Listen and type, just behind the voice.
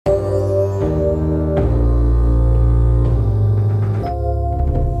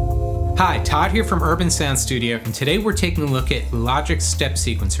Hi, Todd here from Urban Sound Studio, and today we're taking a look at Logic Step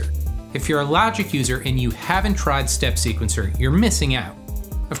Sequencer. If you're a Logic user and you haven't tried Step Sequencer, you're missing out.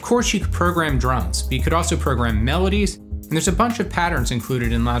 Of course you could program drums, but you could also program melodies, and there's a bunch of patterns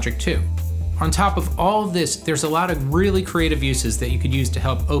included in Logic too. On top of all of this, there's a lot of really creative uses that you could use to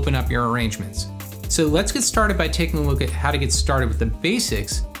help open up your arrangements. So let's get started by taking a look at how to get started with the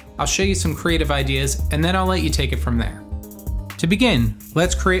basics. I'll show you some creative ideas, and then I'll let you take it from there. To begin,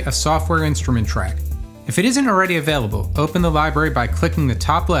 let's create a software instrument track. If it isn't already available, open the library by clicking the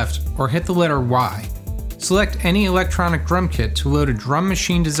top left or hit the letter Y. Select any electronic drum kit to load a drum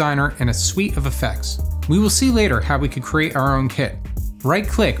machine designer and a suite of effects. We will see later how we could create our own kit.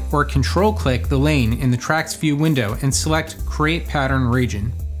 Right-click or control-click the lane in the Tracks View window and select Create Pattern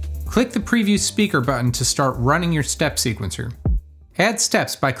Region. Click the Preview Speaker button to start running your step sequencer. Add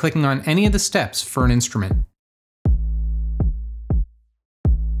steps by clicking on any of the steps for an instrument.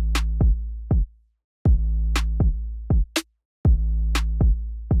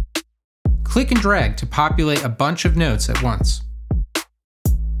 Click and drag to populate a bunch of notes at once.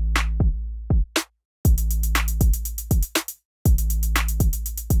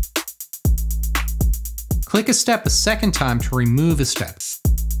 Click a step a second time to remove a step.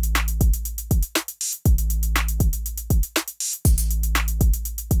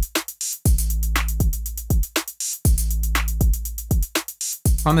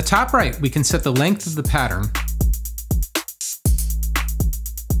 On the top right, we can set the length of the pattern.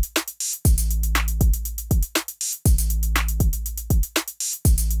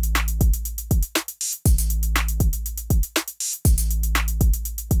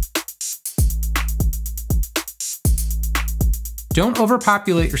 Don't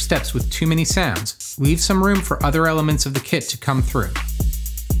overpopulate your steps with too many sounds. Leave some room for other elements of the kit to come through.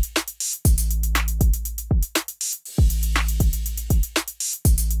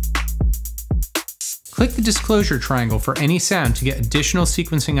 Click the disclosure triangle for any sound to get additional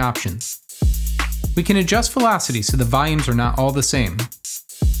sequencing options. We can adjust velocity so the volumes are not all the same.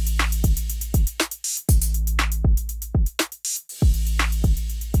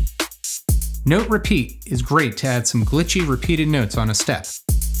 Note repeat is great to add some glitchy repeated notes on a step.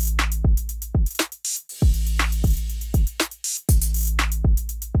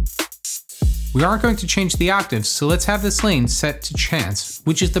 We aren't going to change the octaves, so let's have this lane set to chance,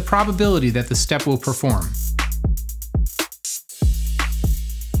 which is the probability that the step will perform.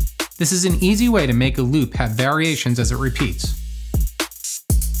 This is an easy way to make a loop have variations as it repeats.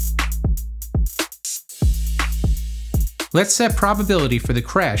 Let's set probability for the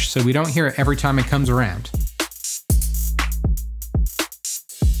crash so we don't hear it every time it comes around.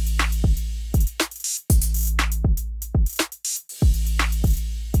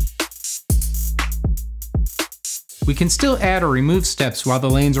 We can still add or remove steps while the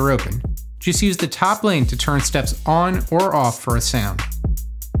lanes are open. Just use the top lane to turn steps on or off for a sound.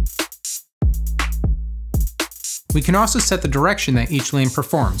 We can also set the direction that each lane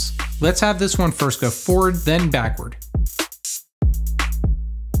performs. Let's have this one first go forward, then backward.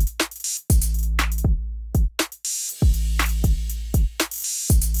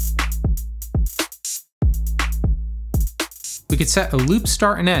 We could set a loop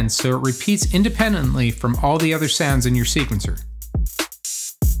start and end so it repeats independently from all the other sounds in your sequencer.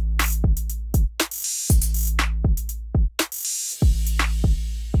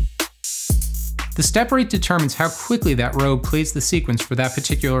 The step rate determines how quickly that row plays the sequence for that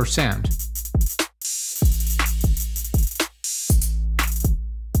particular sound.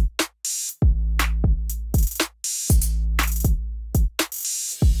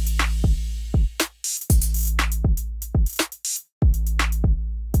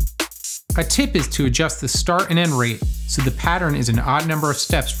 A tip is to adjust the start and end rate so the pattern is an odd number of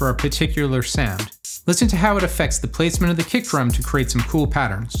steps for a particular sound. Listen to how it affects the placement of the kick drum to create some cool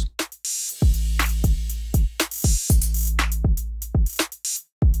patterns.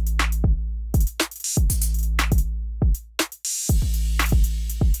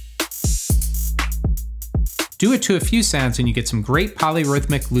 Do it to a few sounds and you get some great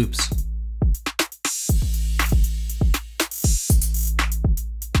polyrhythmic loops.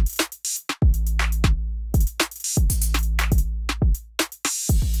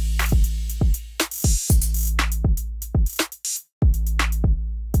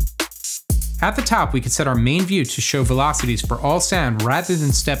 At the top, we could set our main view to show velocities for all sound rather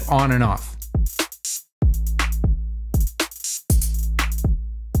than step on and off.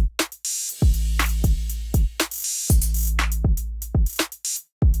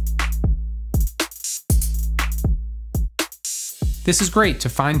 This is great to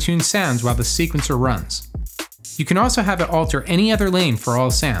fine-tune sounds while the sequencer runs. You can also have it alter any other lane for all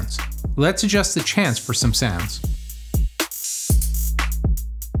sounds. Let's adjust the chants for some sounds.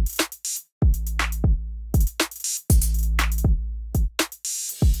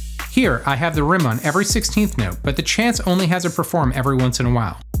 Here, I have the rim on every 16th note, but the chants only has it perform every once in a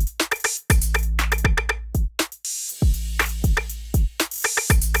while.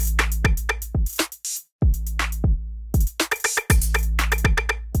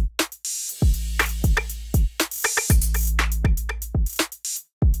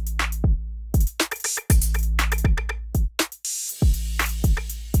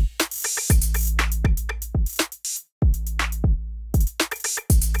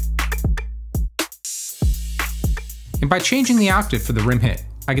 And by changing the octave for the rim hit,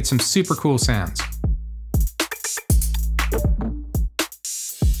 I get some super cool sounds.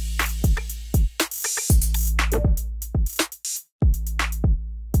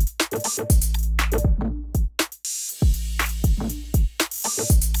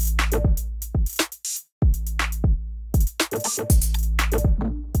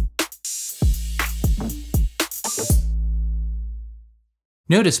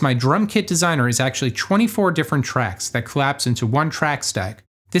 Notice my drum kit designer is actually 24 different tracks that collapse into one track stack.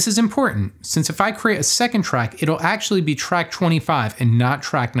 This is important, since if I create a second track, it'll actually be track 25 and not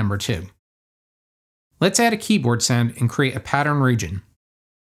track number 2. Let's add a keyboard sound and create a pattern region.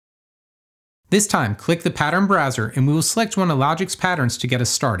 This time, click the pattern browser and we will select one of Logic's patterns to get us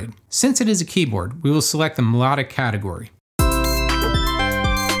started. Since it is a keyboard, we will select the melodic category.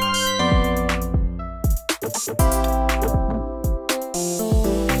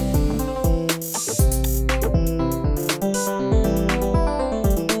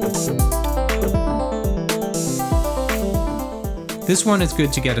 This one is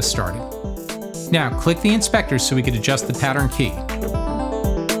good to get us started. Now click the inspector so we can adjust the pattern key.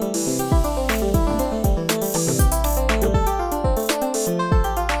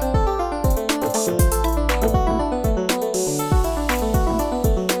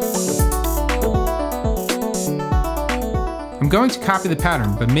 I'm going to copy the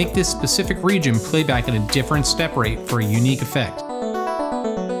pattern, but make this specific region playback at a different step rate for a unique effect.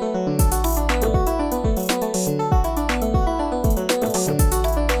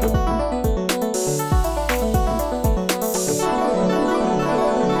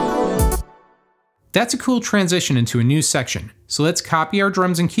 That's a cool transition into a new section, so let's copy our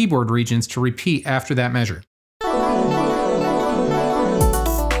drums and keyboard regions to repeat after that measure.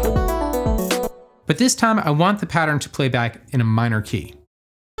 But this time I want the pattern to play back in a minor key.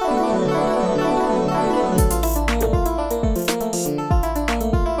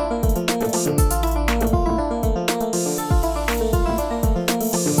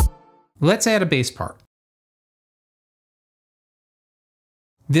 Let's add a bass part.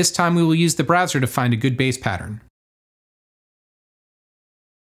 This time we will use the browser to find a good bass pattern.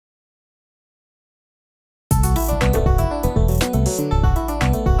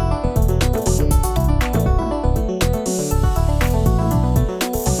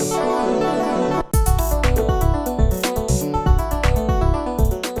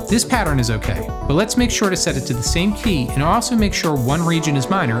 This pattern is okay, but let's make sure to set it to the same key and also make sure one region is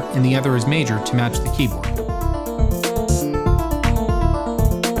minor and the other is major to match the keyboard.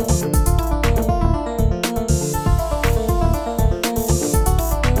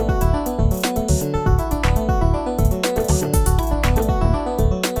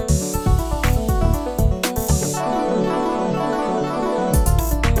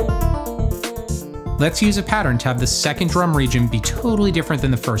 Let's use a pattern to have the second drum region be totally different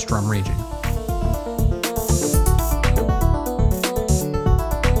than the first drum region.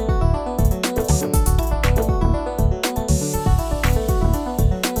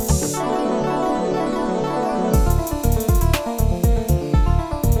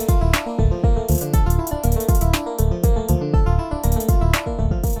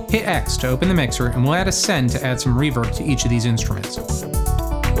 Hit X to open the mixer and we'll add a send to add some reverb to each of these instruments.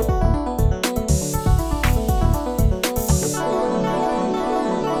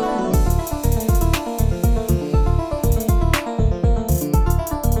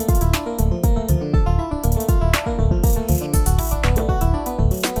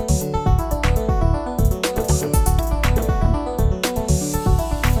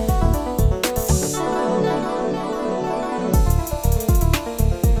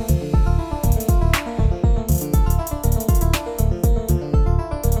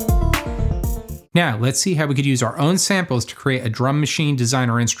 Now, let's see how we could use our own samples to create a drum machine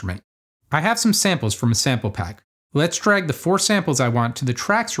designer instrument. I have some samples from a sample pack. Let's drag the 4 samples I want to the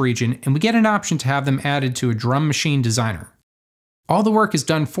tracks region and we get an option to have them added to a drum machine designer. All the work is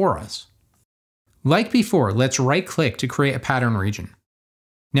done for us. Like before, let's right-click to create a pattern region.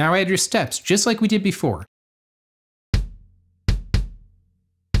 Now add your steps, just like we did before.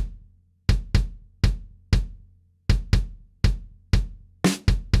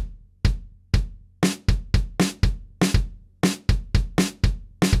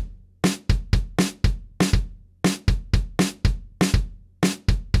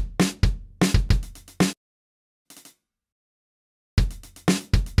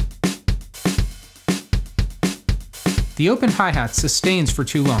 The open hi-hat sustains for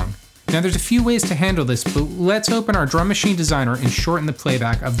too long. Now there's a few ways to handle this, but let's open our Drum Machine Designer and shorten the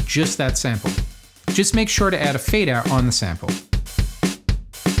playback of just that sample. Just make sure to add a fade out on the sample.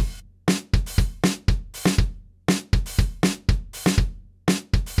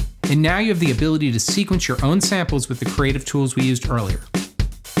 And now you have the ability to sequence your own samples with the creative tools we used earlier.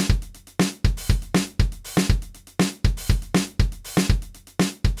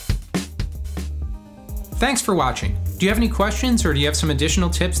 Thanks for watching. Do you have any questions, or do you have some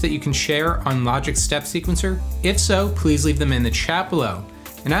additional tips that you can share on Logic's step sequencer? If so, please leave them in the chat below.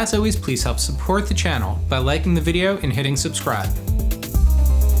 And as always, please help support the channel by liking the video and hitting subscribe.